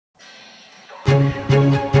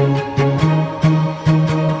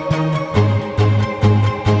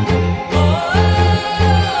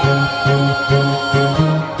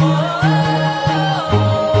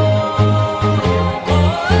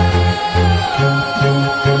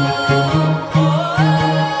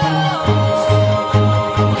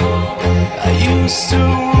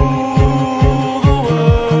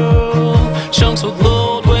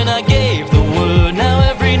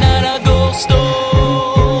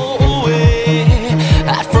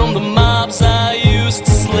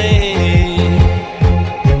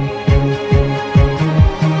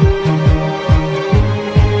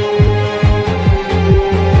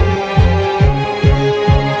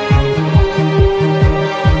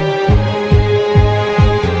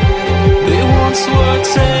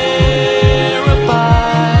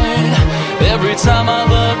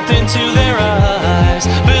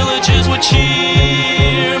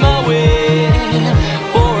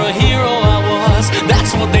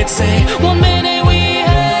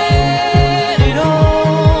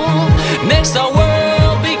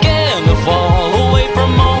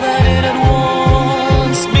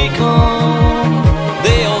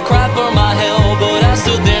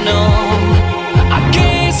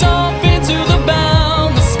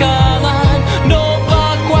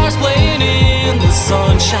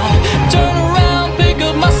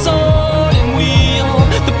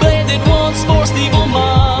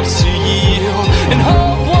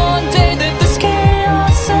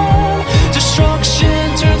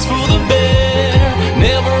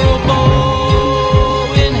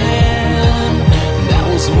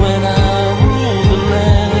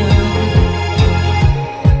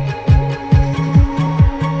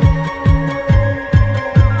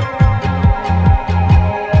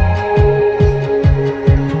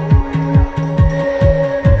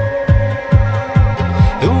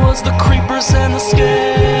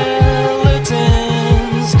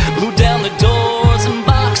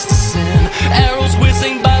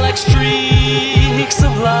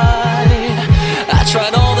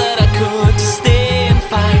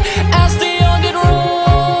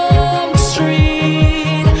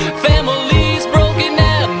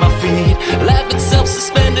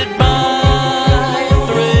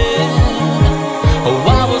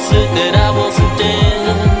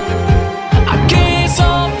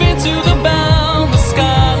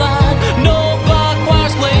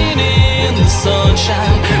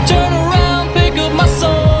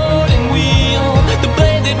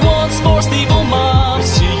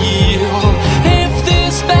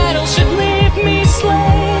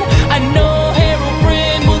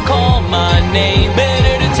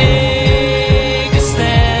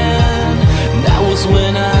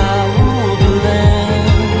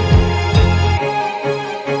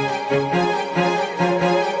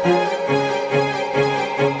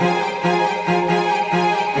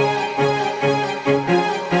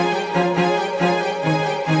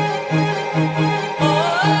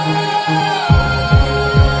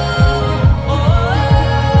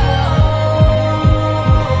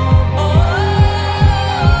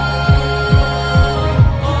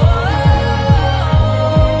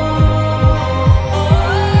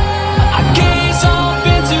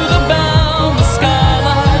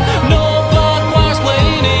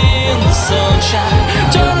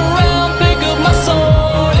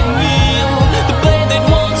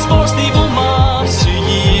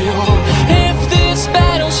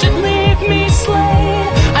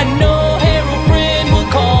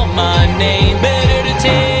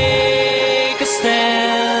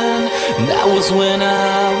when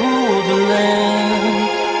I ruled the land.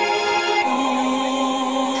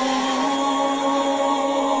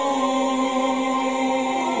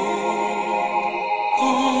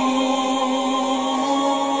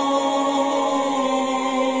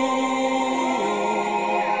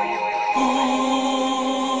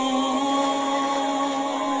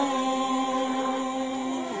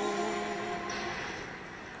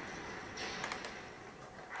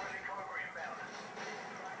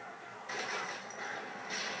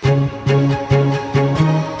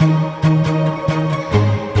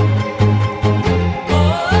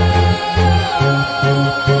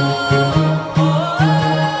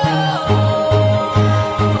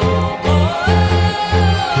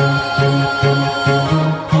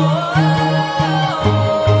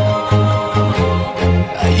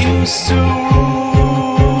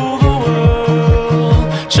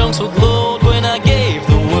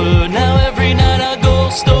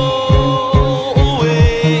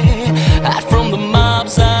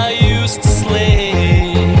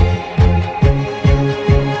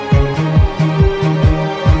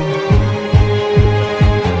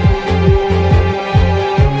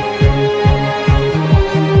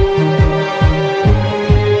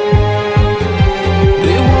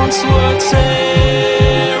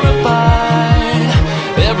 terrified.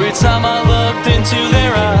 Every time I looked into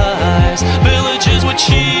their eyes, villages would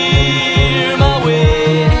cheer my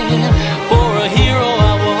way. For a hero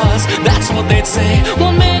I was, that's what they'd say.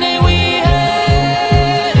 One minute we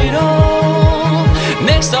had it all,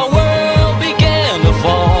 next our world began to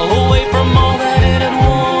fall away from all that it had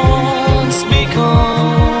once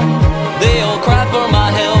become. They all cried for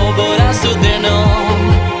my help, but I stood there numb.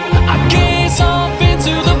 I gazed off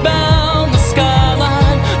into the boundless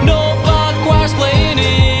skyline, no blood choirs playing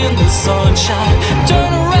in the sunshine.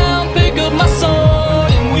 Turn around, pick up my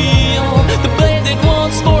sword and wield the blade that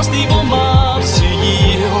once forced evil mobs to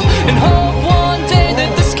yield, and hope one day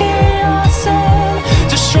that this chaos and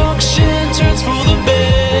destruction turns for the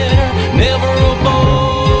better. Never a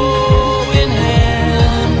bow in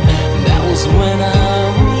hand, that was when I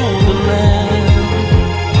ruled the land.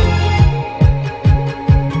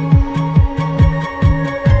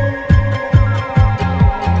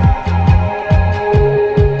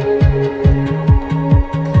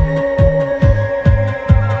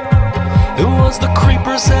 It was the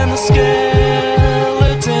creepers and the skeletons,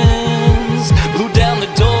 blew down the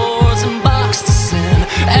doors and boxed us in,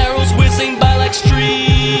 arrows whizzing by like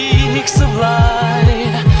streaks of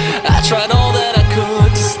light. I tried all that I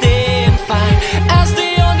could to stay and fight as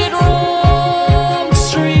the undead roamed the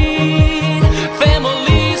street.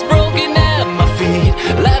 Families broken at my feet,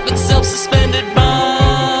 life itself suspended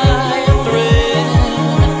by a thread.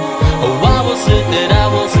 Oh, why was it that I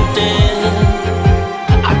wasn't dead?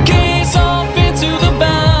 I gaze off into the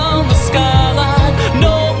boundless skyline,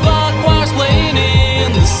 no blood choirs playing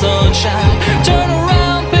in the sunshine. Turn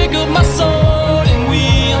around, pick up my sword and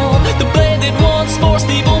wield the blade that once forced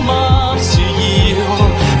evil mobs to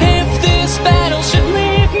yield. If this battle should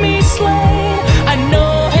leave me slain, I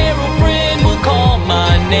know Herobrine will call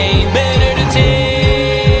my name. Better to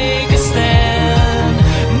take a stand,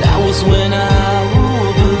 that was when I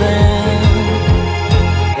ruled the land.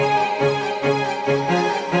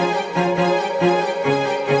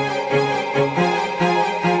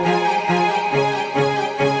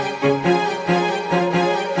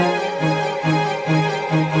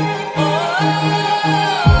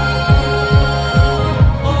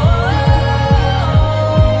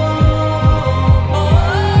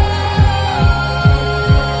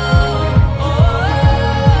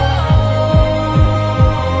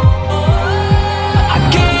 I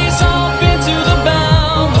gaze off into the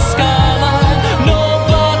boundless skyline, no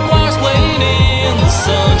blood choirs playing in the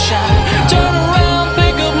sunshine. Turn around,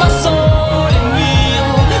 pick up my sword and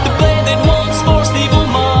wield the blade that once forced evil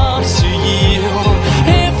mobs to yield.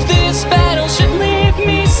 If this battle should leave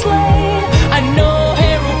me slain, I know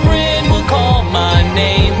Herobrine will call my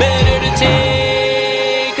name. Better to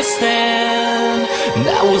take a stand,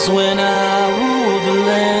 that was when I ruled the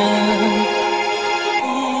land.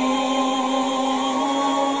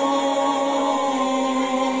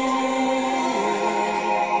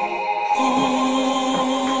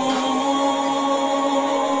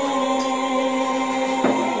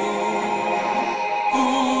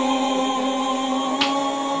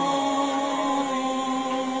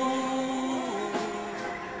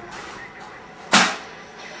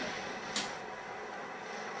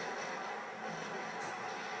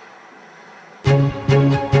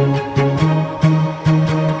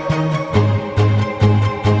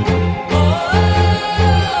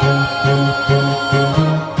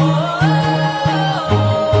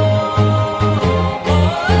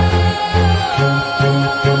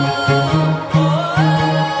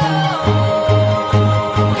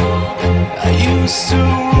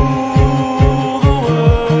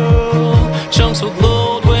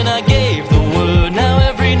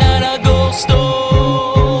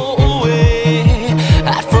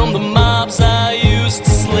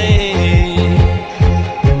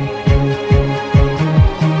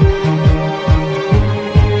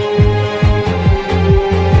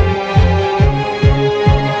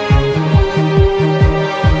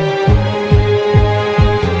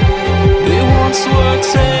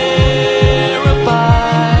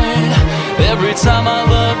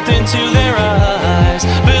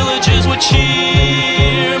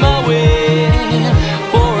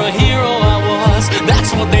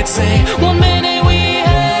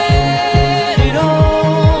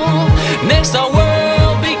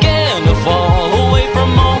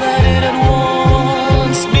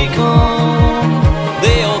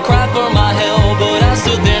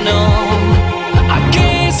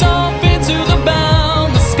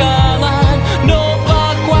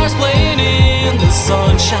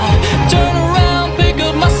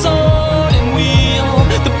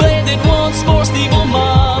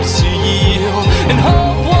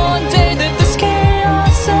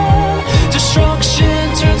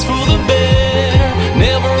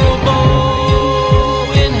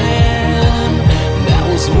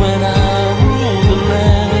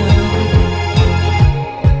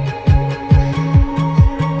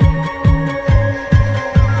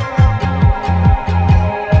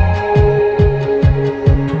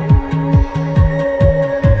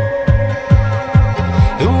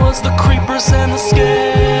 universe and the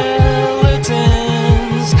sky.